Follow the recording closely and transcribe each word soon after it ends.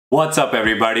What's up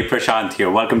everybody, Prashant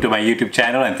here. Welcome to my YouTube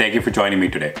channel and thank you for joining me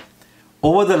today.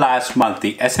 Over the last month,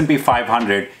 the S&P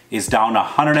 500 is down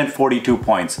 142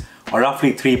 points or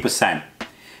roughly 3%.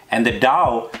 And the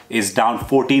Dow is down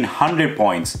 1400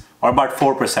 points or about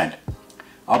 4%.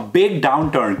 A big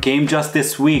downturn came just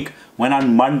this week when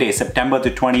on Monday, September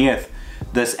the 20th,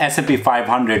 this S&P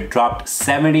 500 dropped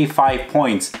 75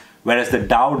 points whereas the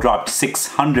Dow dropped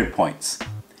 600 points.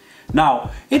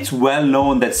 Now, it's well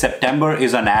known that September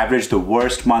is on average the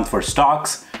worst month for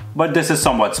stocks, but this is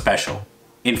somewhat special.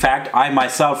 In fact, I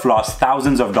myself lost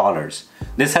thousands of dollars.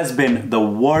 This has been the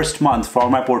worst month for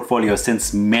my portfolio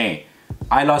since May.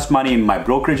 I lost money in my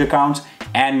brokerage accounts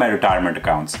and my retirement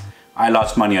accounts. I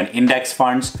lost money on index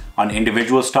funds, on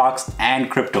individual stocks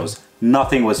and cryptos.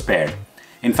 Nothing was spared.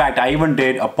 In fact, I even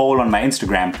did a poll on my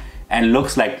Instagram and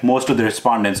looks like most of the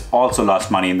respondents also lost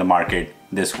money in the market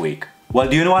this week. Well,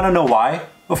 do you want to know why?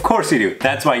 Of course you do.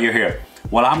 That's why you're here.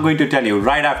 Well, I'm going to tell you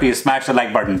right after you smash the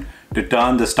like button to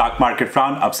turn the stock market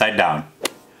frown upside down.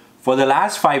 For the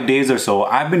last 5 days or so,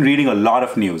 I've been reading a lot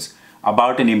of news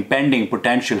about an impending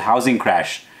potential housing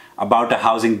crash, about a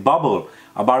housing bubble,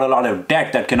 about a lot of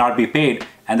debt that cannot be paid,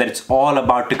 and that it's all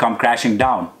about to come crashing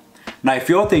down. Now, if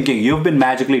you're thinking you've been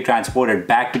magically transported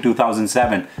back to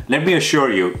 2007, let me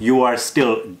assure you, you are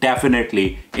still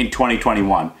definitely in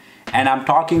 2021. And I'm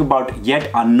talking about yet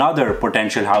another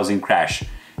potential housing crash.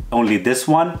 Only this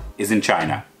one is in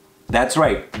China. That's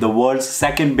right, the world's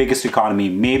second biggest economy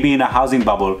may be in a housing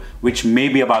bubble which may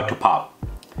be about to pop.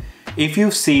 If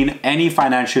you've seen any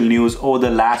financial news over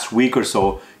the last week or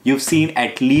so, you've seen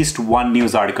at least one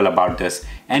news article about this,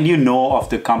 and you know of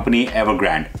the company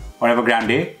Evergrande. Or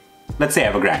Evergrande? Let's say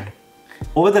Evergrande.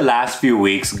 Over the last few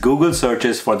weeks, Google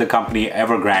searches for the company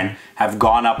Evergrande have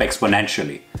gone up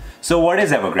exponentially. So what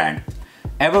is Evergrande?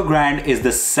 Evergrande is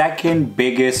the second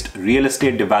biggest real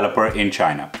estate developer in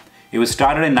China. It was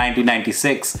started in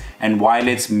 1996, and while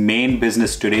its main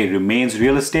business today remains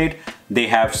real estate, they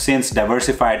have since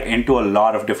diversified into a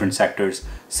lot of different sectors,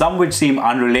 some which seem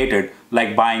unrelated,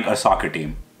 like buying a soccer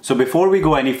team. So before we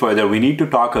go any further, we need to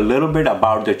talk a little bit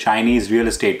about the Chinese real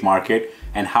estate market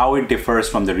and how it differs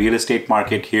from the real estate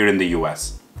market here in the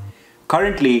US.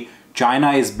 Currently,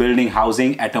 China is building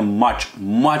housing at a much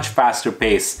faster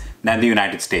pace than the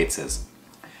United States is.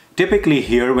 Typically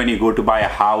here, when you go to buy a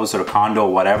house or a condo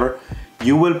or whatever,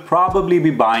 you will probably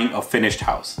be buying a finished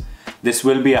house. This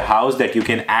will be a house that you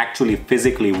can actually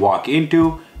physically walk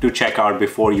into to check out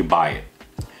before you buy it.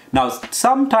 Now,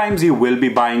 sometimes you will be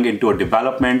buying into a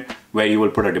development where you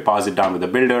will put a deposit down with a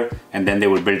builder and then they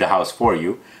will build the house for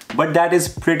you. But that is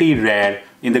pretty rare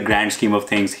in the grand scheme of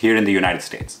things here in the United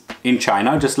States. In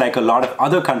China, just like a lot of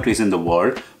other countries in the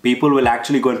world, people will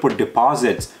actually go and put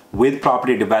deposits with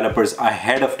property developers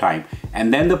ahead of time.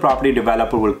 And then the property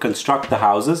developer will construct the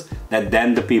houses that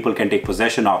then the people can take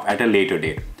possession of at a later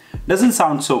date. Doesn't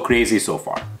sound so crazy so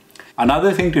far.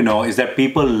 Another thing to know is that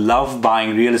people love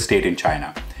buying real estate in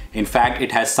China. In fact,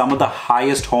 it has some of the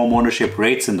highest home ownership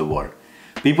rates in the world.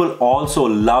 People also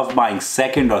love buying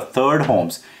second or third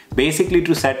homes, basically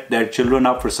to set their children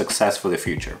up for success for the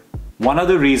future. One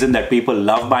other reason that people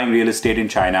love buying real estate in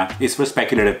China is for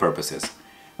speculative purposes.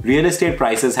 Real estate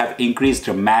prices have increased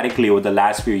dramatically over the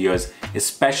last few years,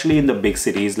 especially in the big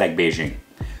cities like Beijing.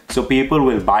 So people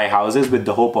will buy houses with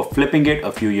the hope of flipping it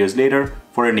a few years later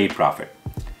for a neat profit.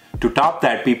 To top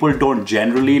that, people don't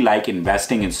generally like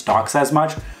investing in stocks as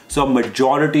much, so a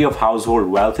majority of household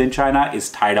wealth in China is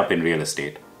tied up in real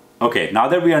estate. Okay, now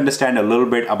that we understand a little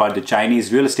bit about the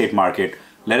Chinese real estate market,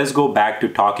 let us go back to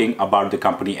talking about the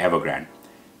company Evergrande.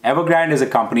 Evergrande is a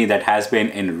company that has been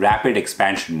in rapid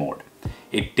expansion mode.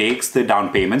 It takes the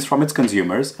down payments from its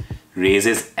consumers,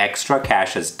 raises extra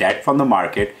cash as debt from the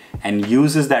market, and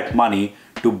uses that money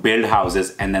to build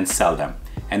houses and then sell them.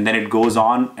 And then it goes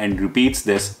on and repeats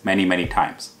this many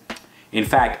times. In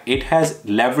fact, it has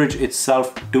leveraged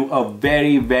itself to a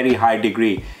very high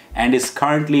degree and is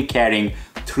currently carrying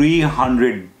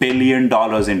 $300 billion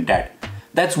in debt.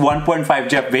 That's 1.5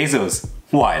 Jeff Bezos.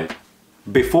 Wild.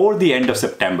 Before the end of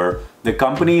September, the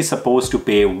company is supposed to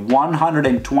pay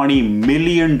 $120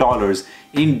 million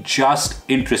in just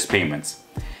interest payments.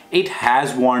 It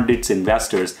has warned its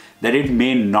investors that it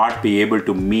may not be able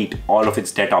to meet all of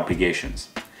its debt obligations.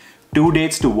 Two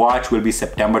dates to watch will be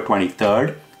September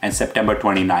 23rd and September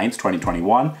 29th,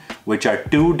 2021, which are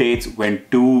two dates when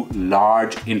two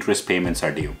large interest payments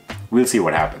are due. We'll see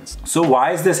what happens. So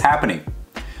why is this happening?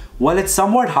 Well, it's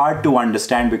somewhat hard to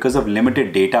understand because of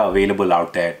limited data available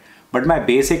out there, but my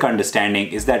basic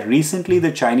understanding is that recently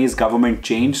the Chinese government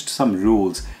changed some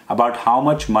rules about how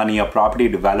much money a property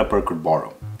developer could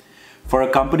borrow. For a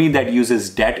company that uses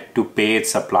debt to pay its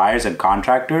suppliers and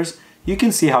contractors, you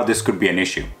can see how this could be an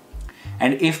issue.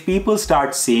 And if people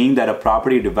start seeing that a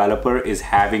property developer is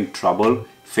having trouble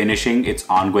finishing its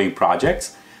ongoing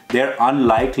projects, they're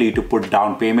unlikely to put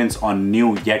down payments on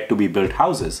new yet to be built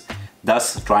houses,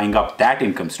 thus drying up that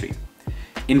income stream.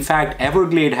 In fact,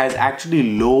 Evergrande has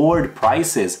actually lowered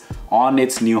prices on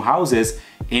its new houses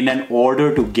in an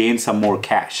order to gain some more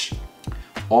cash.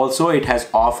 Also, it has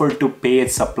offered to pay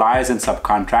its suppliers and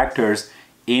subcontractors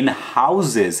in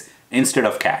houses instead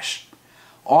of cash.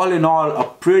 All in all, a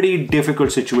pretty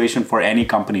difficult situation for any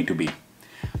company to be.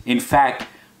 In fact,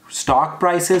 stock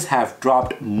prices have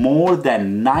dropped more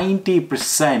than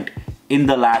 90% in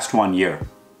the last 1 year.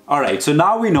 Alright, so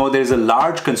now we know there's a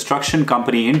large construction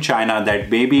company in China that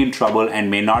may be in trouble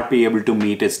and may not be able to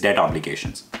meet its debt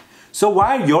obligations. So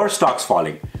why are your stocks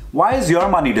falling? Why is your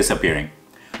money disappearing?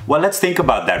 Well, let's think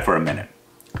about that for a minute.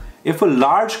 If a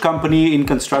large company in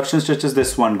construction such as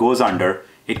this one goes under,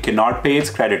 it cannot pay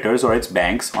its creditors or its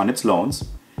banks on its loans.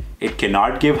 It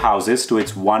cannot give houses to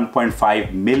its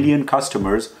 1.5 million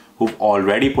customers who've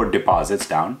already put deposits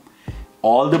down.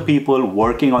 All the people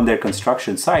working on their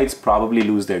construction sites probably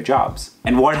lose their jobs.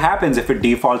 And what happens if it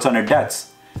defaults on its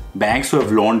debts? Banks who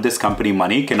have loaned this company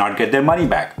money cannot get their money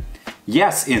back.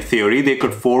 Yes, in theory, they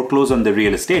could foreclose on the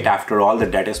real estate. After all, the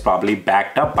debt is probably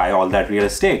backed up by all that real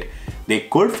estate. They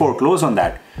could foreclose on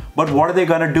that. But what are they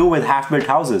going to do with half-built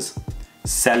houses?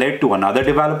 Sell it to another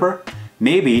developer?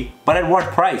 Maybe, but at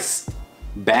what price?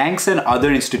 Banks and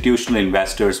other institutional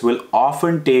investors will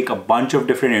often take a bunch of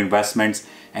different investments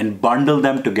and bundle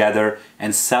them together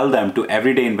and sell them to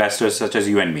everyday investors such as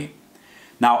you and me.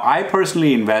 Now, I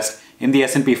personally invest in the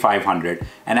S&P 500,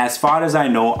 and as far as I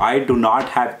know, I do not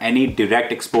have any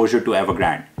direct exposure to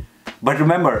Evergrande. But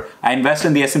remember, I invest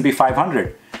in the S&P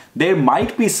 500. There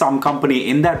might be some company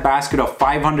in that basket of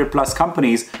 500 plus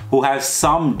companies who have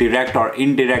some direct or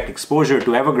indirect exposure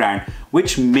to Evergrande,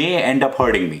 which may end up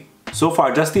hurting me. So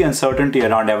far, just the uncertainty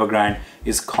around Evergrande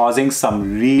is causing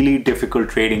some really difficult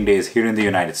trading days here in the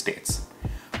United States.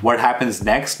 What happens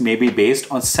next may be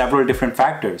based on several different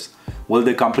factors. Will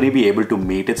the company be able to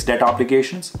meet its debt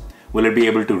obligations? Will it be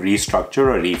able to restructure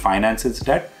or refinance its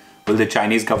debt? Will the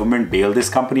Chinese government bail this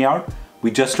company out? We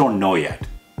just don't know yet.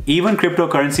 Even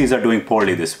cryptocurrencies are doing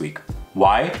poorly this week.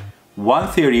 Why? One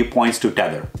theory points to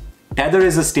Tether. Tether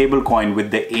is a stable coin with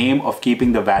the aim of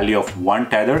keeping the value of one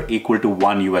Tether equal to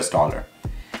 $1 US.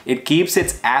 It keeps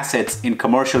its assets in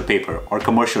commercial paper or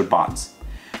commercial bonds.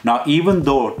 Now, even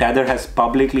though Tether has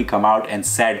publicly come out and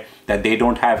said that they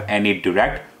don't have any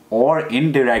direct or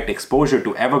indirect exposure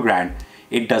to Evergrande,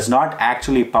 it does not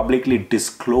actually publicly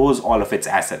disclose all of its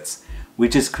assets,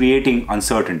 which is creating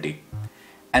uncertainty.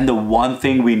 And the one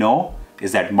thing we know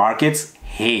is that markets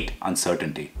hate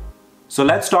uncertainty. So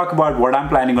let's talk about what I'm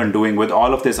planning on doing with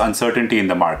all of this uncertainty in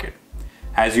the market.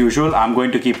 As usual, I'm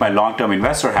going to keep my long-term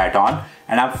investor hat on,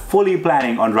 and I'm fully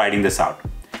planning on riding this out.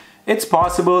 It's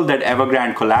possible that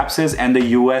Evergrande collapses and the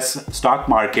US stock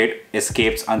market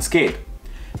escapes unscathed.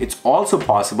 It's also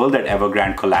possible that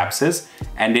Evergrande collapses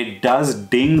and it does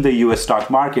ding the US stock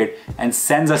market and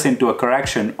sends us into a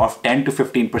correction of 10 to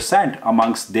 15%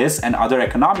 amongst this and other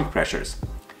economic pressures.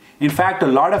 In fact, a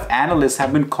lot of analysts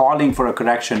have been calling for a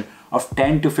correction of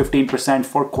 10 to 15%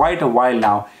 for quite a while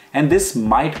now, and this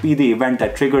might be the event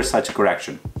that triggers such a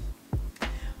correction.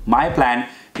 My plan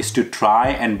is to try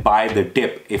and buy the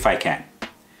dip if I can.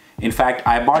 In fact,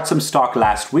 I bought some stock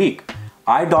last week.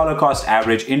 I dollar cost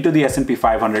average into the S&P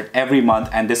 500 every month,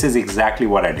 and this is exactly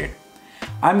what I did.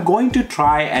 I'm going to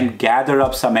try and gather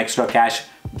up some extra cash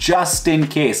just in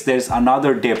case there's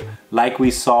another dip like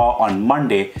we saw on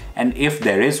Monday, and if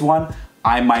there is one,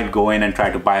 I might go in and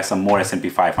try to buy some more S&P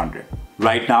 500.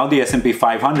 Right now, the S&P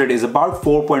 500 is about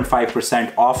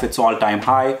 4.5% off its all-time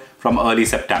high from early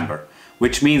September,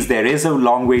 which means there is a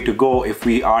long way to go if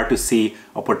we are to see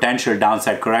a potential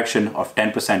downside correction of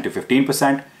 10% to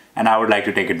 15%, and I would like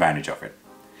to take advantage of it.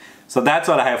 So that's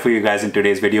all I have for you guys in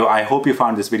today's video. I hope you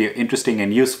found this video interesting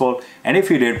and useful, and if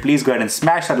you did, please go ahead and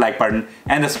smash that like button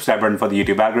and the subscribe button for the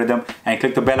YouTube algorithm, and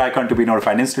click the bell icon to be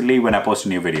notified instantly when I post a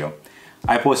new video.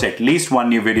 I post at least one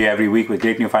new video every week with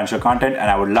great new financial content,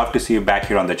 and I would love to see you back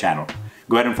here on the channel.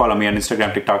 Go ahead and follow me on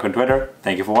Instagram, TikTok, and Twitter.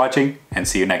 Thank you for watching, and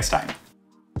see you next time.